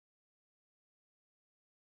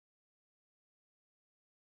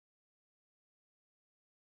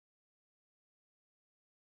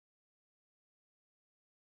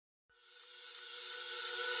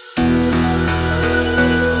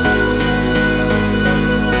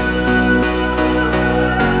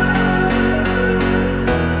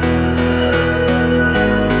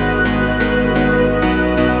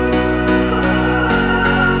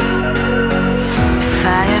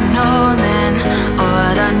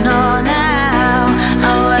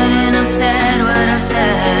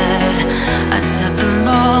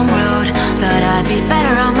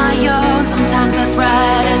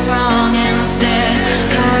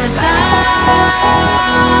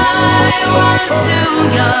was too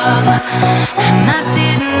young, and I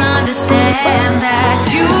didn't understand that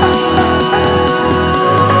you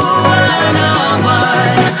were the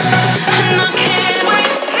one, and I can't wait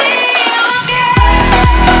to see you again.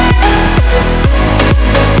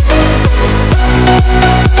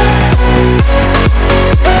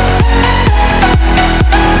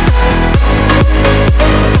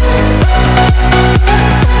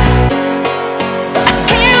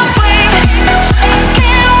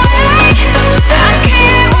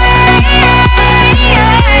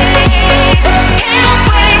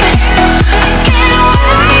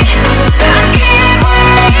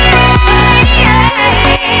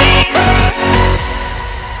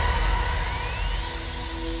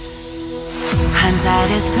 Hindsight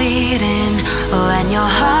is fleeting when your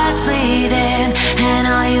heart's bleeding and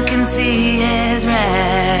all you can see is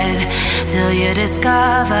red, till you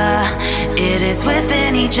discover it is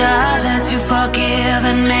within each other to forgive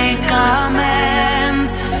and make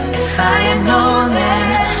amends. If I had known then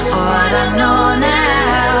what I know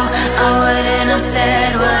now, I wouldn't have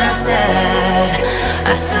said what I said.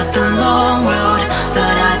 I took the long road,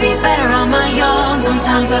 thought I'd be better on my own.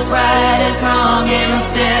 Sometimes what's right is wrong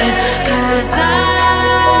instead, 'cause I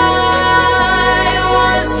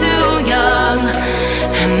was too young,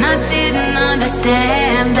 and I didn't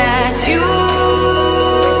understand that you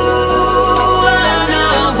were the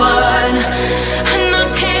one, and I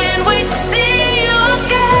can't wait to see you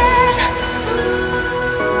again.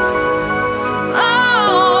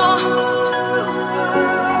 Oh,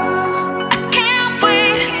 I can't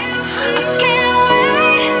wait, I can't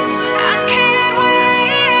wait, I can't wait,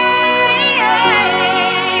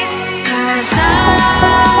 'cause I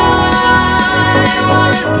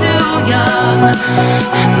was too young,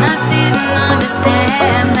 and I didn't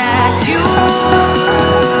understand that you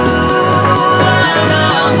were the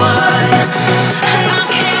one, and I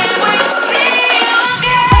can't wait to see you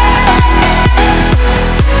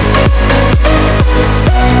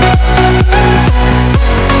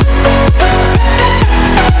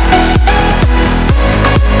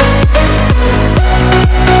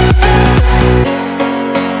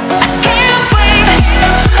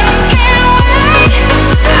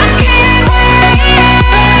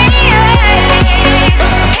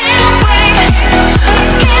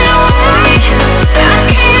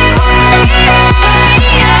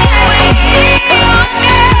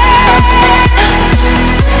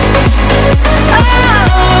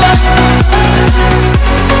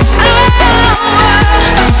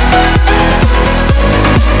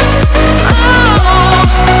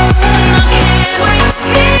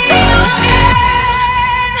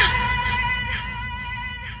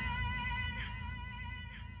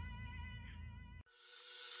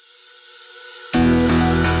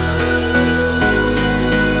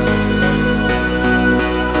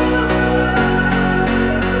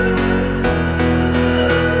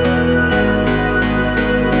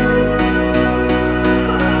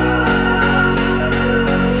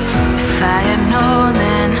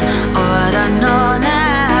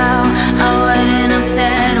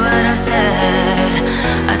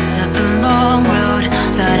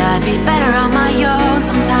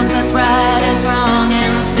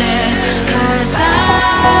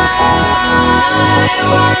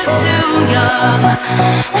was too young,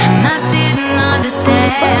 and I didn't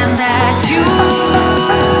understand that you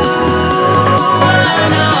were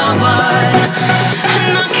the one, and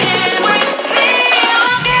I can't wait to see you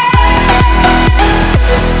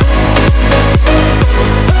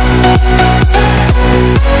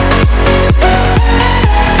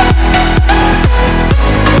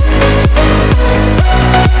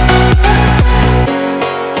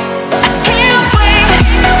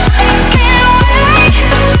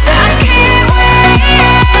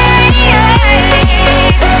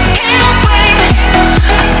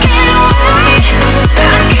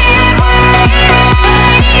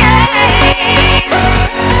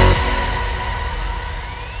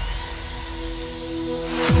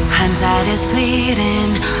Hindsight is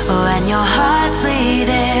fleeting when your heart's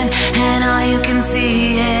bleeding and all you can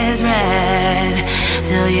see is red,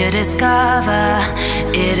 till you discover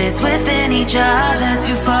it is within each other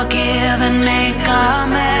to forgive and make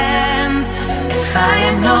amends. If I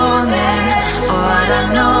had known then what I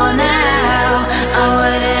know now, I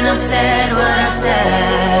wouldn't have said what I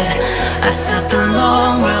said. I took the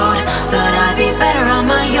long road, thought I'd be better on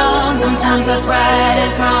my own. Sometimes what's right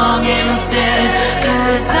is wrong instead,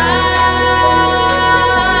 'cause I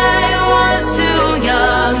was too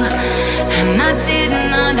young, and I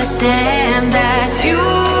didn't understand that you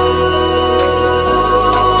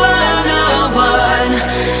were the one,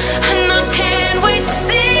 and I can't wait to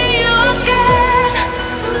see you again.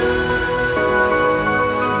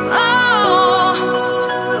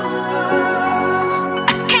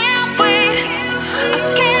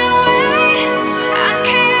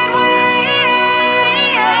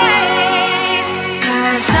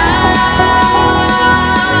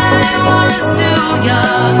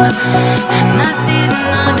 and I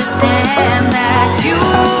didn't understand that you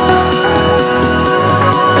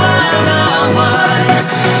were the one.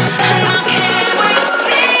 And I can't wait to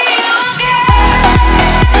see you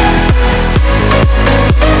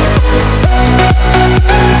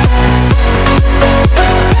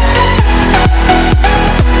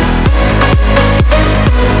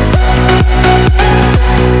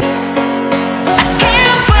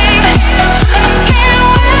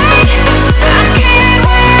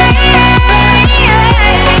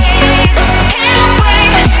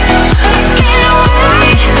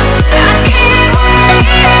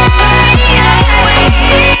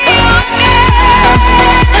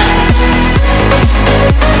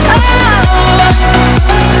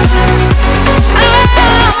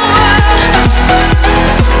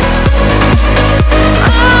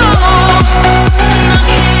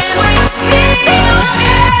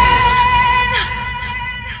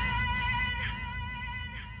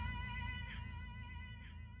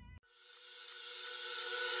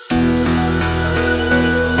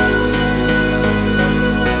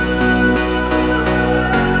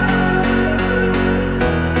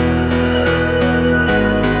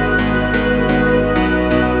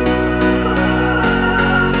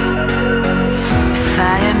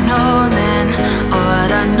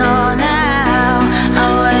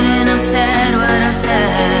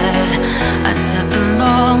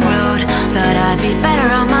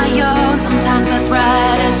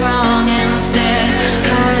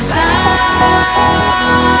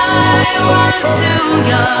too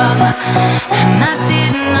young, and I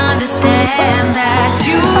didn't understand that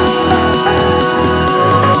you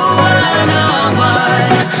were the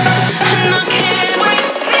one. And I can't wait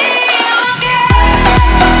to see you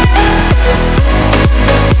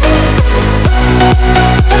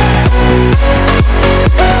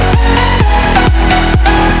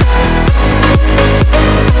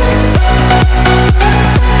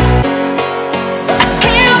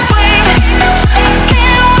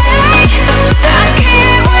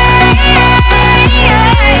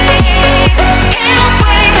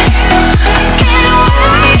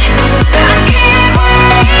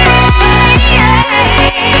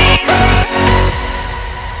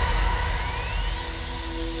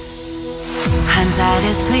hindsight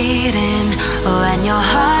is fleeting when your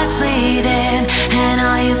heart's bleeding and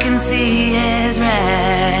all you can see is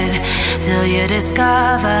red, till you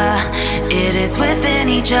discover it is within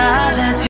each other.